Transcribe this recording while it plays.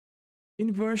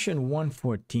In version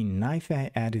 1.14,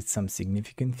 NiFi added some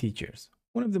significant features.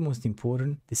 One of the most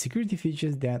important, the security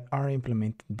features that are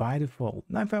implemented by default.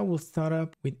 NiFi will start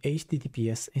up with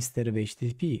HTTPS instead of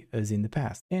HTTP as in the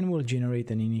past, and will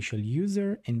generate an initial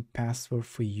user and password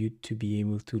for you to be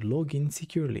able to log in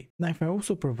securely. NiFi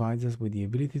also provides us with the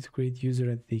ability to create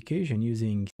user authentication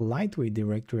using lightweight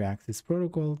directory access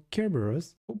protocol,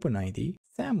 Kerberos, OpenID,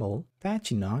 SAML,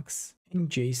 Apache Knox, and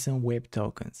JSON Web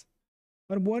Tokens.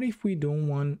 But what if we don't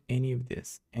want any of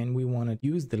this and we want to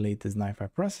use the latest NiFi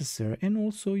processor and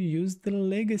also use the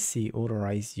legacy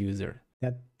authorized user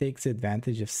that takes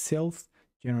advantage of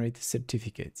self-generated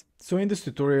certificates? So in this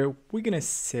tutorial, we're going to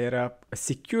set up a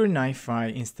secure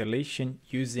NiFi installation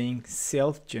using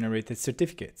self-generated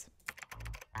certificates.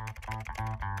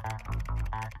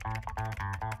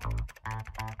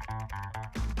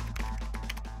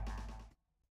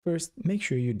 First, make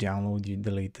sure you download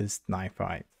the latest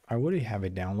NiFi. I already have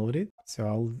it downloaded, so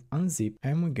I'll unzip,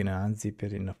 and we're gonna unzip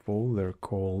it in a folder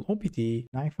called opt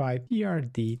NiFi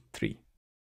PRD3.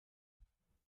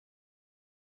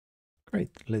 Great,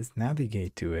 let's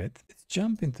navigate to it. Let's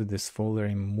jump into this folder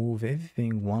and move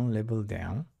everything one level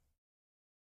down.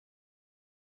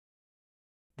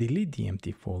 Delete the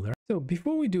empty folder. So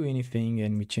before we do anything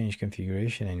and we change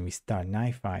configuration and we start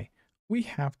NiFi, we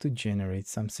have to generate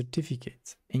some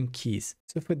certificates and keys.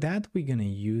 So for that, we're going to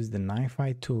use the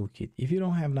NiFi Toolkit. If you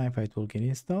don't have NiFi Toolkit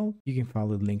installed, you can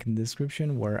follow the link in the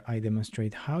description where I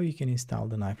demonstrate how you can install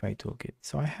the NiFi Toolkit.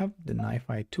 So I have the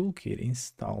NiFi Toolkit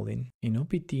installed in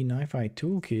opt NiFi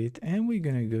Toolkit, and we're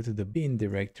going to go to the bin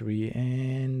directory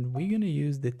and we're going to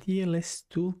use the tls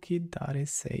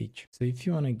toolkit.sh. So if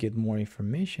you want to get more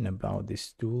information about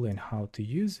this tool and how to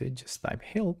use it, just type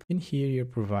help, and here you're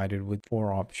provided with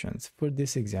 4 options. For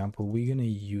this example, we're going to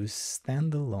use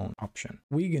standalone option.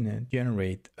 We're going to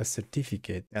generate a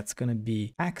certificate that's going to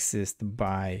be accessed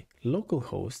by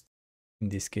localhost. In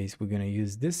this case, we're going to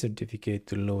use this certificate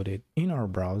to load it in our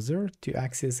browser to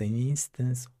access an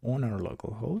instance on our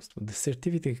localhost. The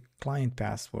certificate client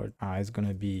password is going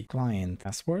to be client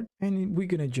password, and we're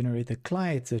going to generate a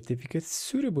client certificate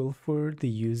suitable for the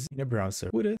use in a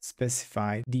browser with a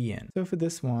specified DN. So for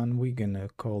this one, we're going to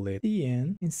call it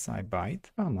DN inside byte,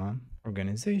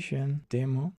 organization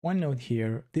demo. One note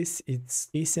here, this is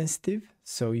sensitive,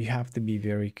 so you have to be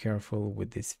very careful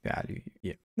with this value.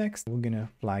 Yeah. Next, we're gonna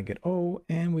flag it all,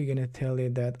 and we're gonna tell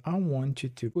it that I want you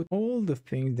to put all the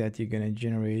things that you're gonna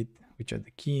generate, which are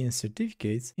the key and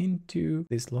certificates, into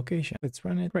this location. Let's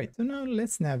run it. Right. So now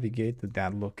let's navigate to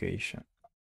that location.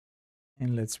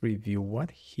 And let's review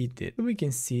what he did. So we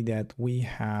can see that we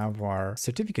have our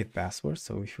certificate password.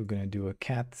 So if we're going to do a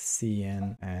cat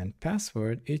cn and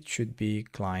password, it should be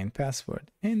client password.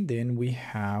 And then we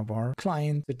have our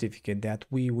client certificate that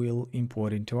we will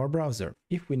import into our browser.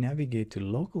 If we navigate to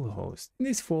localhost, in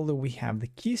this folder, we have the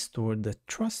key store, the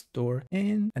trust store,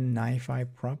 and a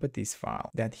NiFi properties file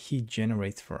that he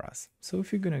generates for us. So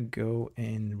if you're going to go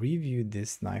and review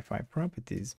this NiFi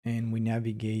properties and we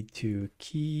navigate to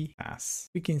key pass,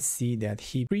 we can see that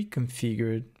he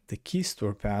pre-configured the key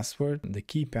store password, the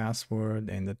key password,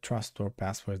 and the trust store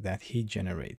password that he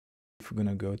generated. If we're going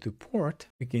to go to port,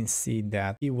 we can see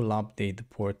that he will update the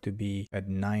port to be at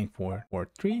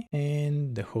 9443,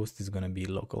 and the host is going to be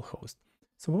localhost.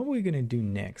 So what we're going to do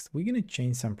next, we're going to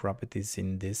change some properties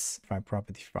in this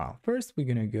property file. First, we're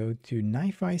going to go to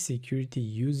NiFi Security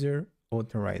User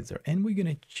Authorizer, and we're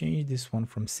going to change this one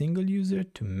from single user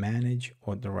to manage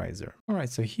authorizer. All right,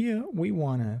 so here we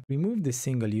want to remove the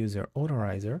single user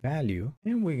authorizer value,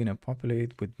 and we're going to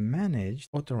populate with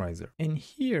managed authorizer. And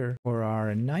here for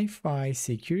our NiFi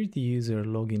security user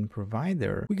login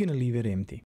provider, we're going to leave it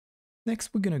empty.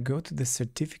 Next, we're going to go to the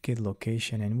certificate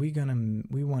location, and we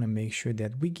want to make sure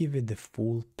that we give it the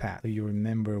full path. So you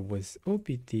remember was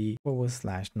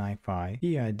opt/NiFi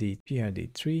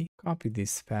PRD3. Copy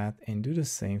this path and do the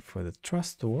same for the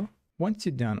trust store. Once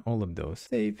you've done all of those,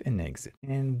 save and exit.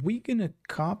 And we're going to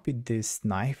copy this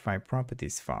NiFi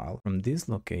properties file from this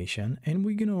location, and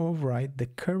we're going to overwrite the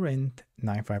current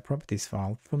NiFi properties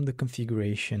file from the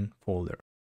configuration folder.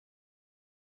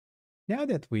 Now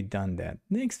that we've done that,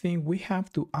 next thing, we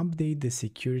have to update the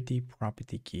security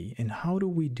property key. And how do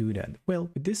we do that? Well,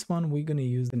 with this one, we're going to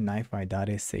use the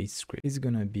nifi.sh script. It's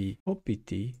going to be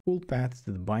opt full path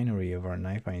to the binary of our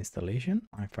NiFi installation,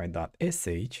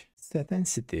 nifi.sh set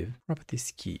sensitive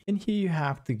properties key. And here you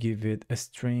have to give it a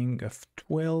string of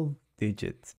 12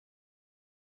 digits.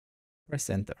 Press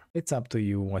enter. It's up to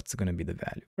you what's going to be the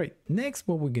value. Right. Next,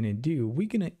 what we're going to do, we're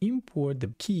going to import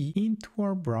the key into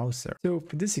our browser. So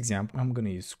for this example, I'm going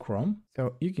to use Chrome.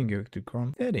 So you can go to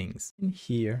Chrome settings, and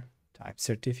here type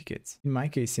certificates. In my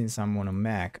case, since I'm on a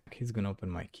Mac, he's going to open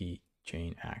my key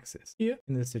chain access. Here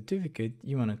in the certificate,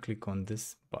 you want to click on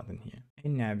this button here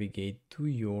and navigate to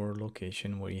your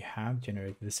location where you have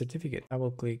generated the certificate.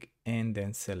 Double click and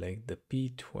then select the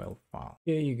P12 file.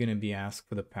 Here you're going to be asked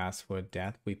for the password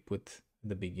that we put at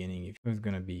the beginning. If it's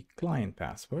going to be client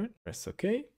password, press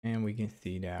OK, and we can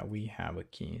see that we have a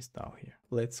key install here.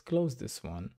 Let's close this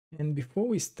one. And before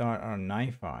we start our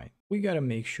NiFi, we got to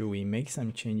make sure we make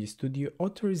some changes to the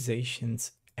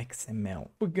authorizations.xml.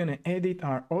 We're going to edit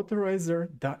our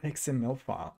authorizer.xml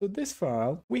file. So this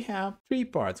file, we have three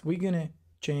parts. We're going to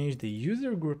change the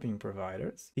user grouping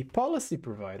providers, the policy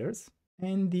providers,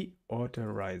 and the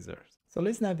authorizers. So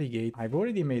let's navigate. I've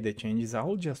already made the changes.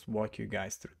 I'll just walk you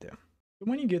guys through them. So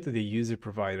when you get to the user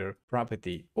provider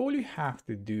property, all you have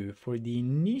to do for the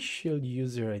initial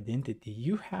user identity,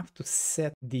 you have to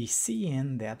set the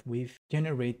CN that we've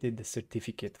generated the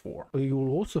certificate for. So you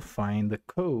will also find the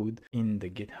code in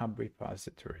the GitHub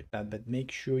repository, but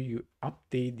make sure you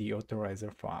update the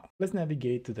authorizer file. Let's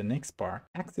navigate to the next part,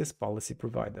 access policy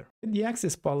provider. In the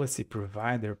access policy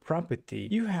provider property,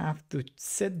 you have to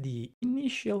set the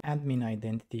initial admin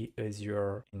identity as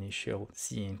your initial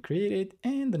CN created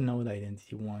and the node identity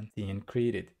one CN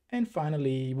created. And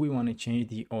finally, we want to change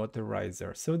the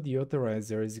authorizer. So the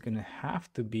authorizer is going to have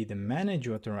to be the manage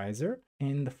authorizer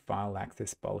and the file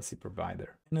access policy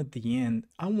provider. And at the end,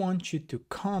 I want you to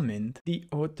comment the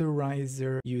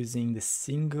authorizer using the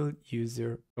single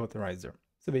user authorizer.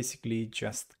 So basically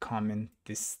just comment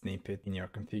this snippet in your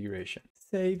configuration.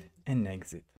 Save and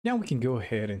exit. Now we can go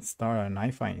ahead and start our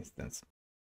NiFi instance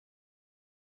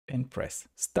and press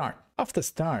start. After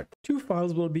start, two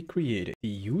files will be created, the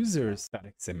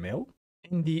users.xml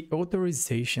and the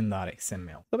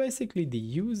authorization.xml. So basically the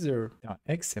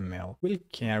user.xml will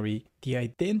carry the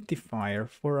identifier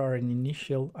for our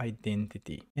initial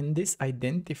identity. And this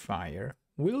identifier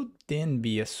will then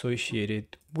be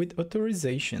associated with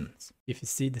authorizations. If you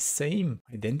see the same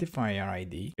identifier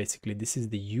ID, basically this is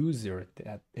the user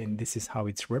and this is how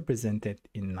it's represented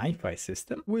in NiFi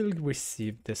system, will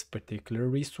receive this particular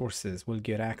resources, will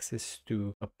get access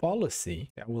to a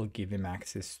policy that will give him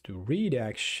access to read,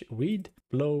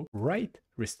 flow, write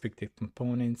restricted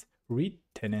components, read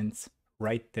tenants,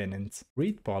 write tenants,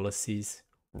 read policies,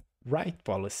 write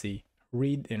policy,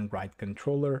 read and write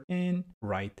controller, and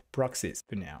write proxies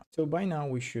for now. So by now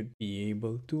we should be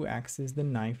able to access the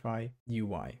NiFi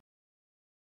UI.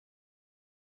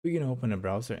 We're going to open a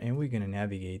browser and we're going to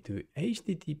navigate to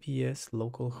HTTPS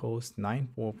localhost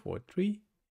 9443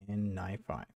 and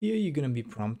NiFi. Here you're going to be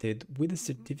prompted with a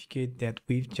certificate that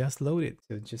we've just loaded.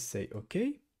 So just say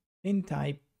OK and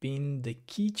type in the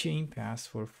keychain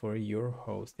password for your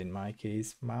host. In my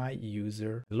case, my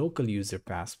local user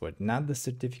password, not the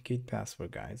certificate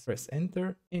password, guys. Press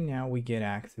enter and now we get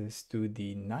access to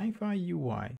the NiFi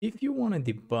UI. If you want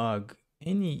to debug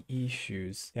any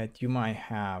issues that you might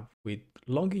have with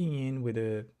logging in with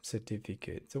a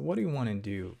certificate, so what do you want to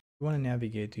do? You want to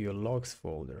navigate to your logs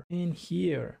folder, and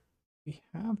here we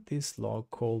have this log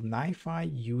called NiFi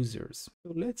users.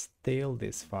 So let's tail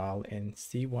this file and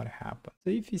see what happens.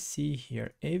 So if you see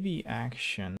here, every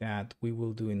action that we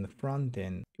will do in the front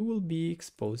end, it will be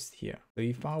exposed here. So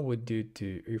if I would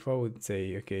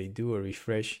say, okay, do a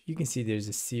refresh, you can see there's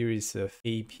a series of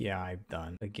API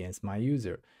done against my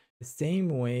user. The same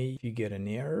way, if you get an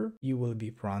error, you will be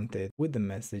prompted with the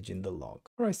message in the log.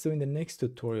 Alright, so in the next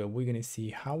tutorial, we're going to see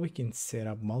how we can set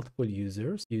up multiple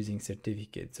users using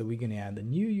certificates. So we're going to add a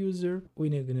new user,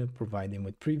 we're going to provide them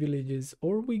with privileges,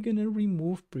 or we're going to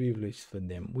remove privileges for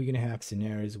them. We're going to have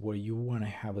scenarios where you want to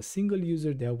have a single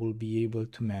user that will be able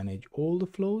to manage all the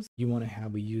flows. You want to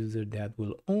have a user that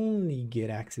will only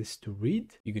get access to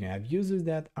read. You're going to have users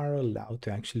that are allowed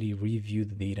to actually review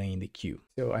the data in the queue.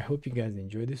 So I hope you guys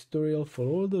enjoyed this tutorial. For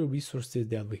all the resources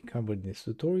that we covered in this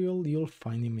tutorial, you'll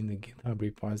find them in the GitHub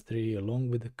repository along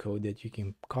with the code that you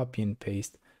can copy and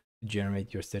paste to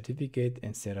generate your certificate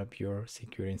and set up your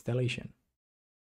secure installation.